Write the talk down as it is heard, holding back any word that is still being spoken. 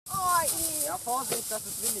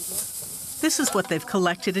This is what they've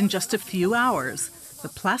collected in just a few hours. The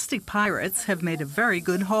plastic pirates have made a very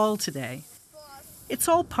good haul today. It's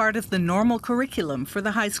all part of the normal curriculum for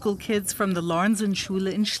the high school kids from the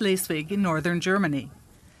Lawrensenschule in Schleswig in northern Germany.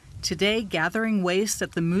 Today, gathering waste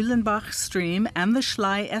at the Mühlenbach stream and the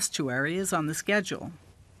Schlei estuary is on the schedule.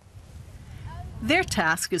 Their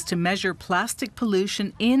task is to measure plastic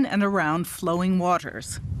pollution in and around flowing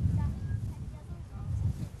waters.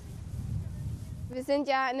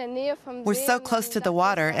 We're so close to the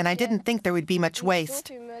water, and I didn't think there would be much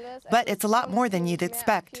waste. But it's a lot more than you'd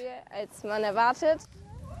expect.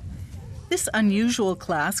 This unusual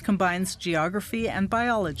class combines geography and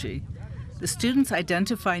biology. The students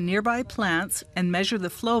identify nearby plants and measure the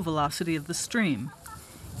flow velocity of the stream.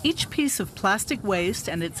 Each piece of plastic waste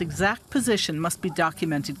and its exact position must be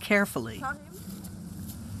documented carefully.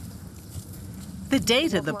 The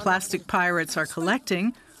data the plastic pirates are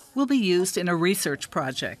collecting will be used in a research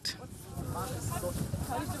project.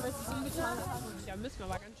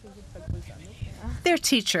 Their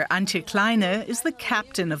teacher, Antje Kleine, is the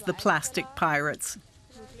captain of the plastic pirates.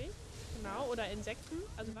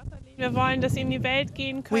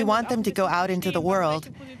 We want them to go out into the world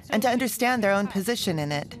and to understand their own position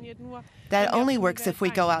in it. That only works if we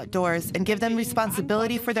go outdoors and give them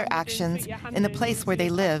responsibility for their actions in the place where they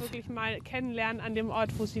live.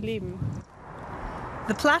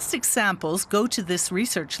 The plastic samples go to this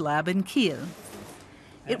research lab in Kiel.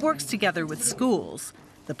 It works together with schools.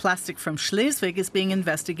 The plastic from Schleswig is being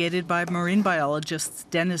investigated by marine biologists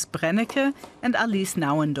Dennis Brennecke and Alice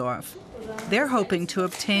Nauendorf. They're hoping to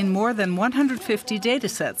obtain more than 150 data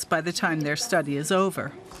sets by the time their study is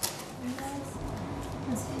over.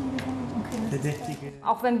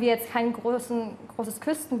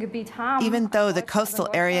 Even though the coastal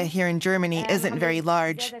area here in Germany isn't very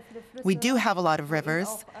large, we do have a lot of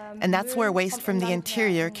rivers, and that's where waste from the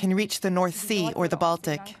interior can reach the North Sea or the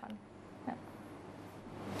Baltic.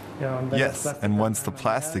 Yes, and once the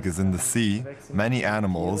plastic is in the sea, many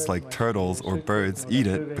animals like turtles or birds eat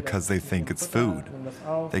it because they think it's food.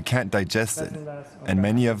 They can't digest it, and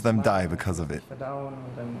many of them die because of it.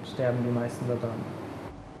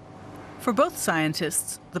 For both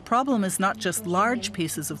scientists, the problem is not just large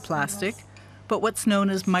pieces of plastic, but what's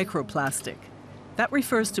known as microplastic. That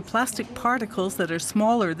refers to plastic particles that are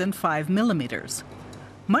smaller than 5 millimeters.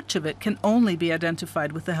 Much of it can only be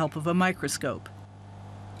identified with the help of a microscope.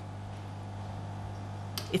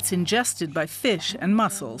 It's ingested by fish and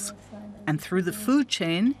mussels, and through the food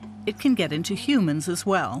chain, it can get into humans as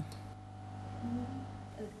well.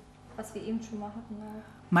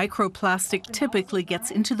 Microplastic typically gets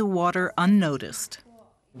into the water unnoticed.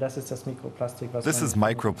 This is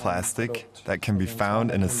microplastic that can be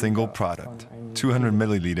found in a single product, 200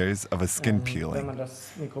 milliliters of a skin peeling.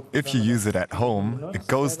 If you use it at home, it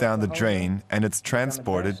goes down the drain and it's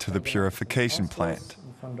transported to the purification plant.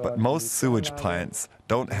 But most sewage plants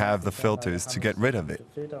don't have the filters to get rid of it.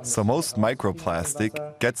 So most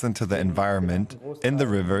microplastic gets into the environment, in the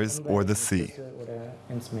rivers or the sea.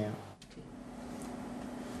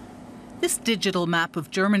 This digital map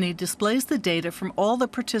of Germany displays the data from all the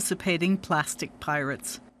participating plastic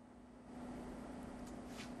pirates.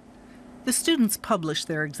 The students publish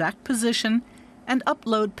their exact position and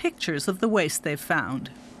upload pictures of the waste they've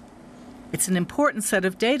found. It's an important set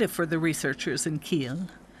of data for the researchers in Kiel.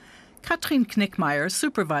 Katrin Knickmeyer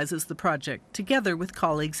supervises the project together with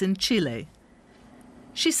colleagues in Chile.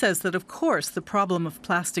 She says that, of course, the problem of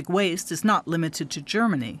plastic waste is not limited to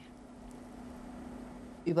Germany.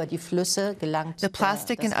 The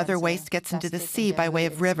plastic and other waste gets into the sea by way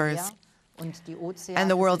of rivers. And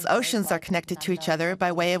the world's oceans are connected to each other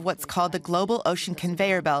by way of what's called the global ocean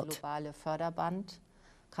conveyor belt.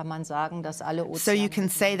 So you can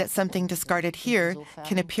say that something discarded here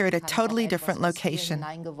can appear at a totally different location.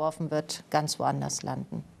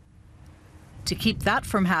 To keep that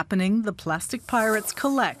from happening, the plastic pirates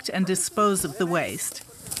collect and dispose of the waste.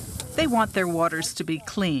 They want their waters to be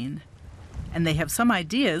clean, and they have some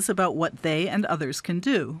ideas about what they and others can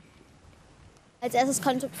do.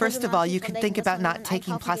 First of all, you can think about not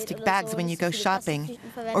taking plastic bags when you go shopping,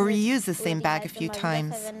 or reuse the same bag a few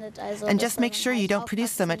times. And just make sure you don't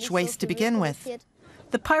produce so much waste to begin with.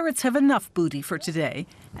 The pirates have enough booty for today,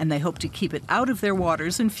 and they hope to keep it out of their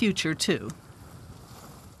waters in future too.